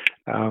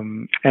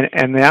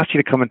 And they asked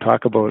you to come and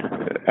talk about,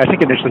 I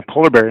think initially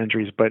polar bear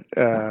injuries, but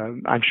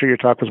I'm sure your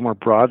talk was more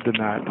broad than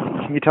that.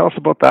 Can you tell us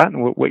about that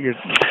and what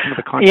some of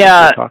the content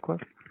of the talk was?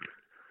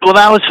 Well,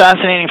 that was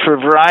fascinating for a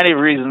variety of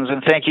reasons,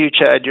 and thank you,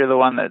 Chad. You're the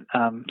one that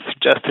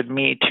suggested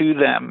me to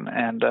them,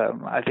 and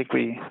I think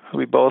we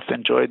both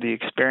enjoyed the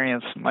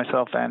experience,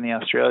 myself and the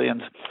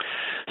Australians.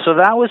 So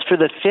that was for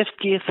the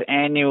 50th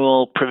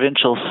annual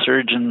Provincial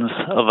Surgeons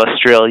of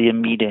Australia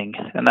meeting,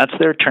 and that's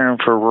their term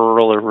for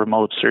rural or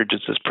remote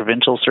surgeons, is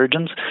provincial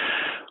surgeons,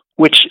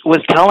 which was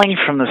telling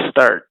from the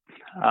start,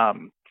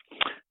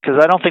 because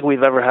I don't think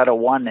we've ever had a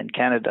one in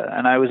Canada,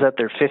 and I was at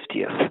their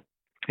 50th.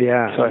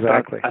 Yeah, so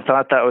exactly. I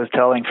thought that was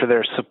telling for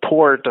their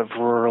support of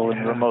rural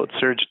and remote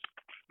surgeons.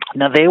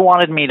 Now, they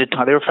wanted me to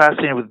talk, they were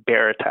fascinated with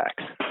bear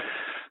attacks.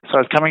 So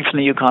I was coming from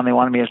the Yukon, they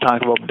wanted me to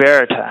talk about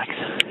bear attacks.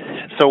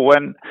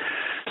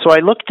 So I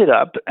looked it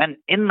up, and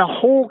in the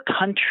whole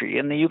country,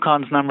 and the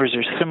Yukon's numbers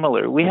are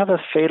similar, we have a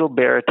fatal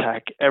bear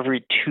attack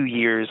every 2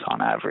 years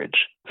on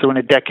average. So in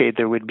a decade,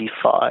 there would be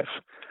 5.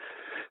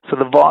 So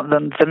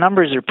the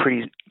numbers are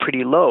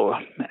pretty low.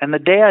 And the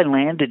day I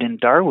landed in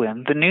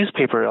Darwin, the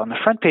newspaper, on the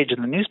front page of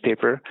the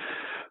newspaper,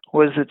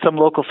 was that some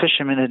local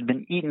fisherman had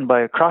been eaten by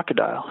a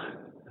crocodile.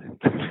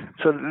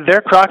 So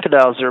their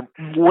crocodiles are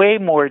way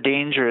more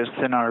dangerous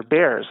than our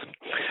bears.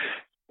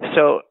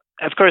 So,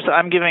 of course,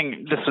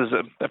 this was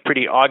a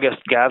pretty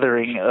august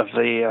gathering of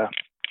the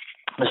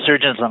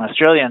surgeons on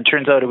Australia, and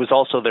turns out it was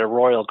also their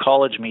Royal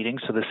College meeting,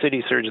 so the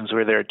city surgeons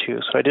were there too.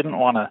 So I didn't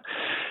want to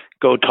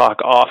go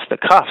talk off the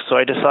cuff, so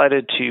I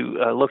decided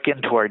to look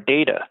into our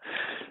data.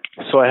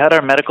 So I had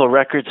our medical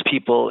records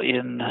people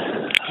in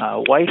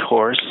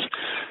Whitehorse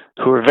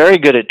who were very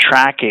good at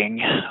tracking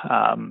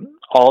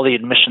all the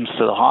admissions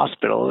to the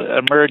hospital,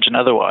 emerge and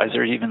otherwise,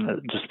 or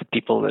even just the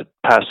people that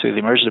pass through the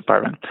emergency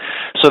department.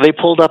 So they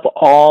pulled up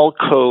all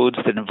codes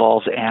that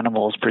involves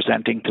animals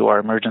presenting to our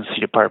emergency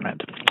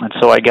department. And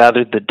so I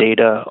gathered the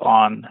data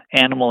on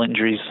animal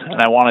injuries,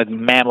 and I wanted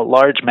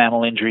large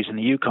mammal injuries in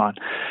the Yukon.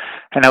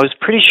 And I was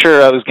pretty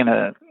sure I was going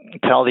to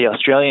tell the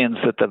Australians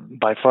that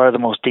by far the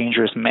most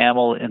dangerous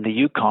mammal in the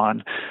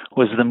Yukon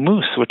was the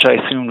moose, which I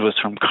assumed was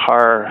from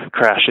car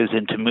crashes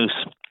into moose.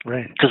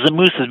 Right. Because the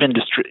moose has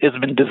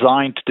been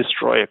designed to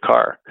destroy a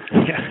car.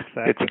 Yeah,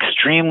 exactly. It's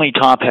extremely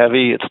top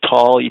heavy. It's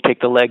tall. You take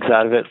the legs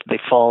out of it, they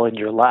fall in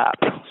your lap.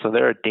 So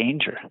they're a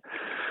danger.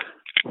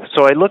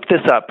 So I looked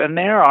this up, and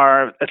there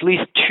are at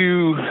least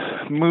 2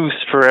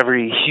 moose for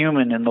every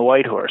human in the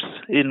Whitehorse,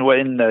 in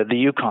the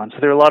Yukon. So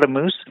there are a lot of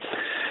moose.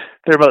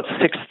 There are about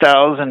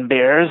 6,000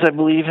 bears, I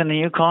believe, in the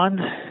Yukon.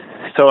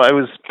 So I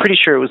was pretty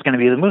sure it was going to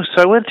be the moose.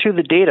 So I went through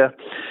the data,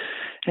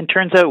 and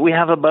turns out we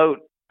have about,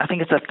 I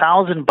think it's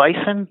 1,000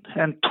 bison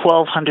and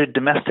 1,200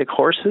 domestic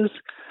horses.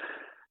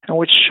 And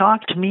what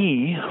shocked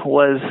me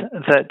was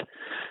that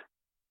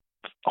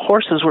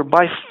horses were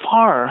by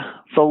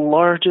far the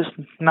largest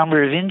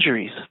number of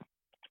injuries.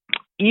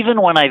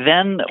 Even when I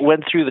then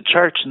went through the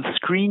charts and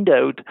screened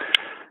out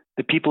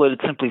the people that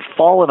had simply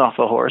fallen off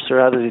a horse, or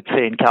as they'd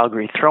say in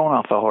Calgary, thrown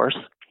off a horse,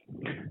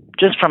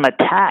 just from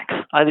attacks,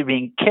 either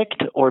being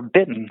kicked or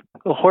bitten,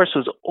 the horse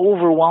was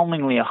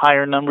overwhelmingly a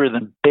higher number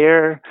than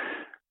bear,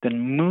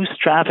 than moose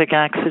traffic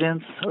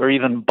accidents, or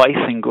even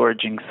bison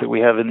gorgings that we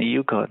have in the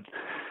Yukon.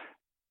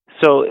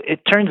 So it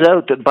turns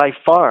out that by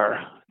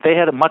far they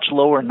had a much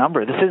lower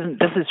number. This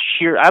is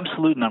sheer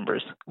absolute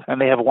numbers, and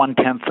they have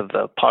 1/10 of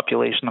the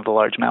population of the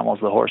large mammals,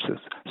 the horses.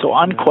 So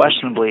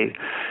unquestionably,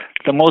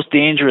 the most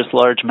dangerous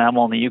large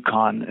mammal in the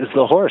Yukon is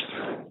the horse.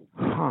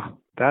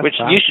 Which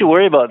you should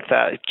worry about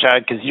that,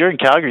 Chad, because you're in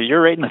Calgary.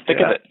 You're right in the thick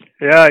of it.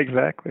 Yeah,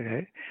 exactly.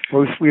 Hey?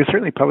 Well, we've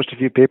certainly published a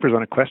few papers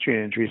on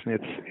equestrian injuries, and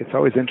it's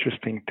always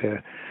interesting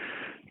to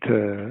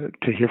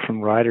hear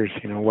from riders,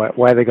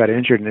 why they got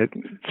injured.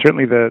 And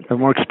certainly the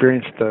more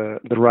experienced the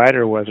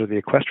rider was, or the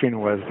equestrian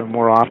was, the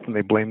more often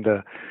they blamed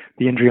the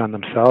injury on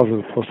themselves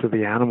as opposed to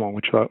the animal,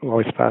 which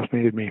always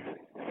fascinated me.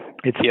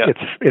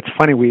 It's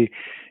funny,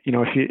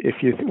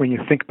 when you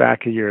think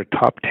back at your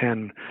top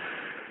 10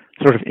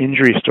 sort of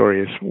injury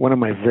stories, one of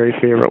my very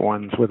favorite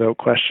ones, without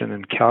question,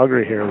 in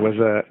Calgary here was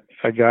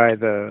a guy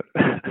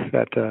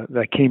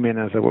that came in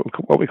as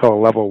what we call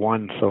a level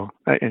 1. So,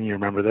 and you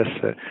remember this,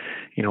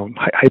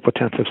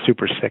 hypotensive,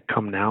 super sick,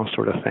 come now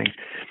sort of thing.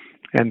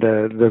 And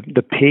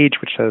the page,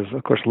 which has,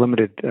 of course,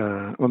 limited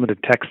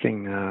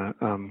texting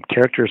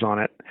characters on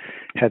it,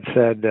 had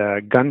said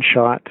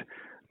gunshot,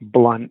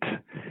 blunt,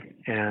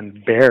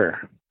 and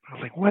bear. I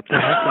was like, what the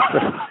heck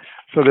is this?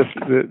 So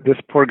this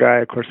poor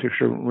guy, of course, who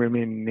should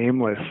remain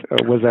nameless,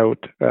 was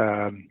out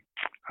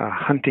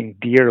hunting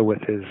deer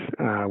with his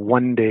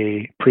 1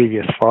 day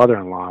previous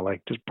father-in-law,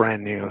 like just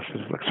brand new.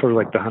 This is sort of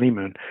like the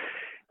honeymoon.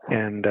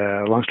 And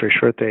long story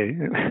short, they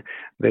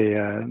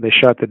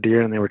shot the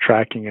deer and they were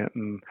tracking it,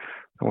 and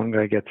the one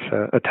guy gets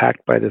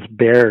attacked by this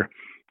bear.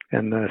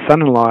 And the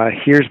son-in-law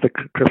hears the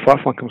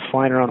kerfuffle and comes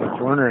flying around the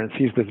corner and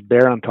sees this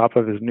bear on top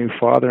of his new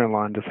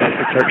father-in-law and decides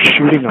to start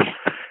shooting him.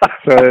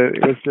 So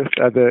it was just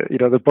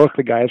both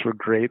the guys were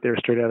great. They were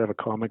straight out of a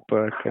comic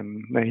book,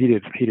 and he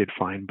did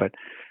fine. But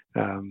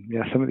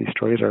some of these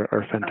stories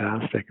are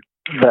fantastic.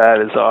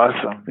 That is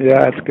awesome.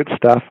 Yeah, it's good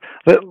stuff.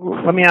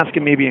 Let me ask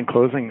you, maybe in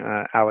closing,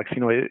 Alex,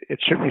 it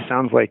certainly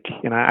sounds like,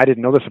 I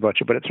didn't know this about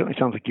you, but it certainly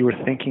sounds like you were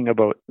thinking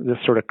about this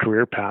sort of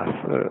career path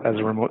as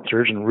a remote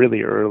surgeon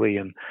really early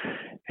and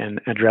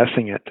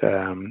addressing it,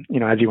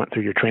 as you went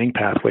through your training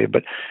pathway.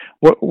 But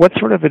what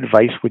sort of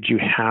advice would you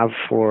have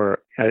for,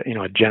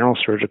 a general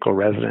surgical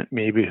resident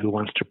maybe who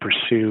wants to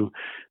pursue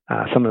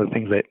some of the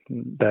things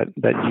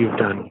that you've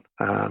done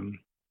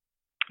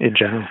in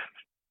general?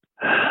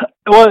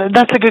 Well,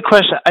 that's a good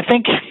question. I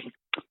think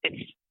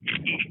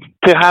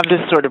to have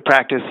this sort of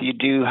practice, you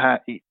do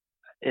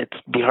it'd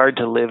be hard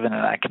to live in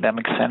an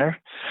academic center.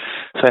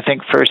 So I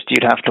think first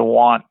you'd have to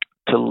want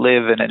to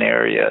live in an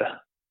area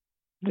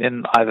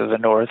in either the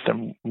north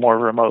or more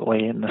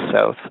remotely in the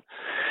south.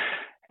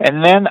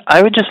 And then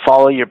I would just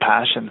follow your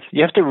passions.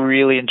 You have to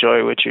really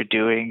enjoy what you're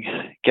doing,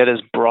 get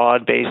as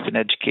broad-based an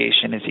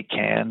education as you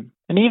can.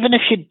 And even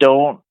if you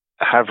don't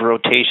have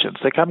rotations,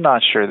 like I'm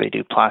not sure they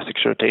do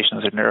plastics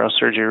rotations or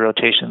neurosurgery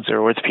rotations or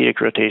orthopedic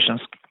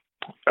rotations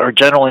or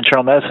general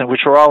internal medicine,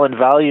 which are all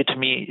invaluable to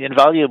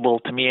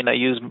me, and I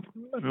use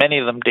many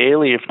of them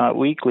daily, if not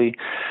weekly.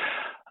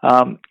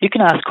 You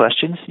can ask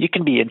questions. You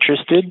can be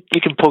interested.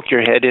 You can poke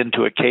your head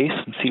into a case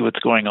and see what's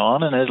going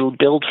on, and it'll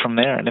build from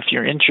there. And if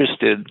you're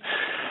interested,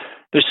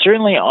 there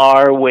certainly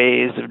are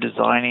ways of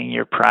designing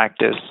your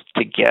practice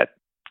to get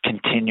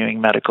continuing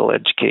medical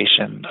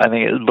education. I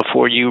think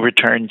before you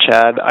returned,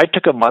 Chad, I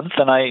took a month,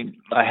 and I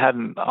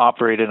hadn't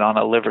operated on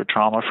a liver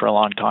trauma for a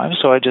long time,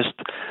 so I just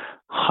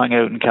hung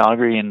out in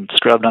Calgary and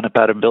scrubbed on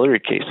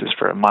hepatobiliary cases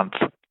for a month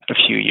a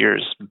few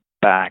years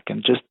back,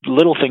 and just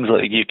little things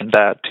like you can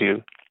do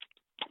to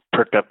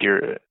perk up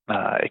your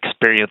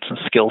experience and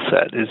skill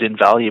set is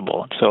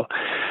invaluable. So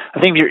I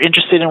think if you're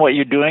interested in what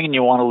you're doing and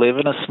you want to live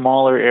in a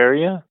smaller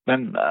area,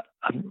 then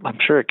I'm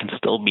sure it can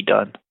still be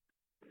done.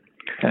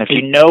 And if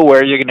you know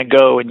where you're going to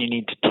go and you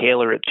need to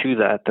tailor it to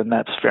that, then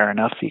that's fair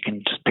enough. You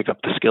can just pick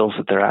up the skills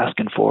that they're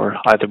asking for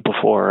either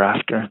before or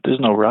after. There's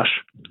no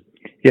rush.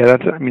 Yeah,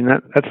 that's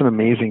an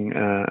amazing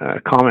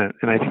comment,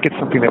 and I think it's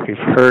something that we've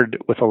heard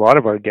with a lot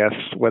of our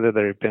guests, whether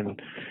they've been,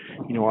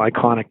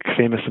 iconic,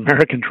 famous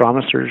American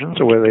trauma surgeons,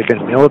 or whether they've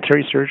been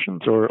military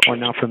surgeons, or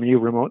now from you,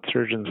 remote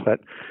surgeons, that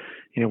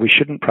we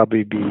shouldn't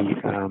probably be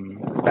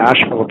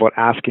bashful about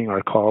asking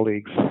our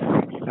colleagues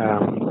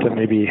to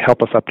maybe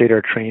help us update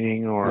our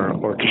training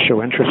or to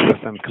show interest with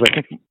them, because I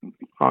think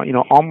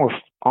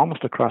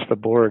almost across the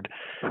board,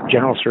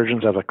 general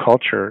surgeons as a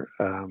culture.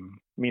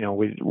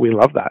 We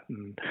love that,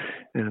 and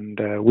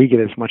we get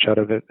as much out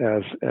of it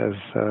as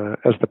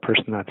the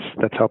person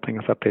that's helping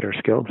us update our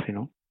skills.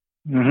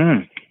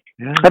 Mm-hmm.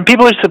 Yeah. And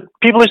people are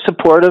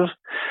supportive.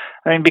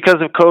 I mean, because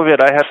of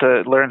COVID, I had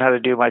to learn how to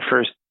do my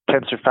first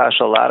tensor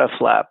fascial lata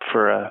flap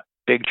for a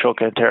big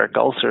trochanteric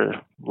ulcer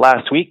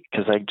last week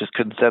because I just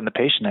couldn't send the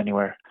patient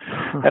anywhere.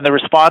 And the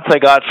response I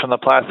got from the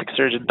plastic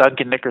surgeon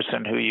Duncan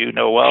Nickerson, who you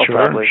know well,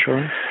 probably,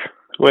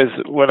 was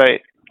when I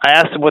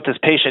asked him what this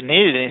patient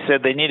needed, and he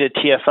said they need a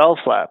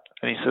TFL flap.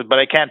 And he said, but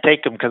I can't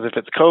take them because if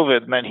it's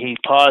COVID. And then he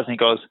paused and he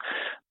goes,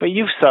 but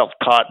you've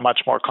self-taught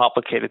much more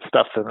complicated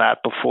stuff than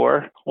that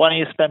before. Why don't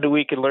you spend a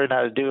week and learn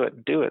how to do it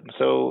and do it? And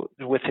so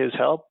with his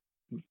help,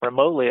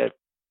 remotely, I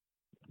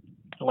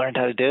learned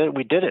how to do it.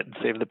 We did it and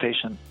saved the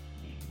patient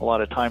a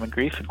lot of time and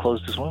grief and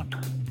closed his wound.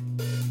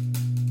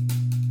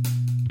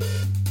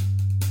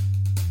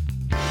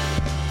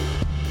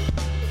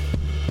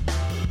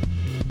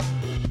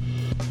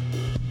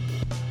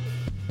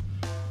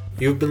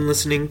 You've been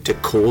listening to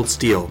Cold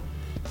Steel,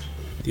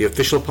 the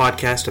official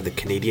podcast of the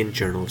Canadian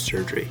Journal of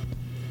Surgery.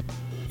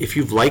 If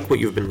you've liked what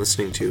you've been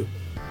listening to,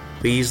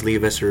 please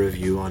leave us a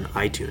review on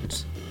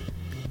iTunes.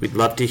 We'd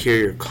love to hear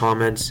your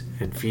comments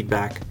and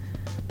feedback,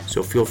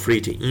 so feel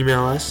free to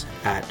email us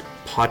at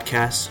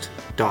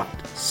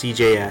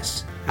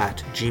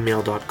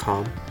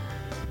podcast.cjs@gmail.com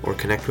or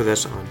connect with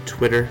us on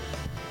Twitter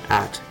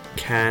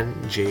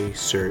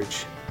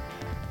 @CanJSurge.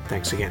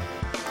 Thanks again.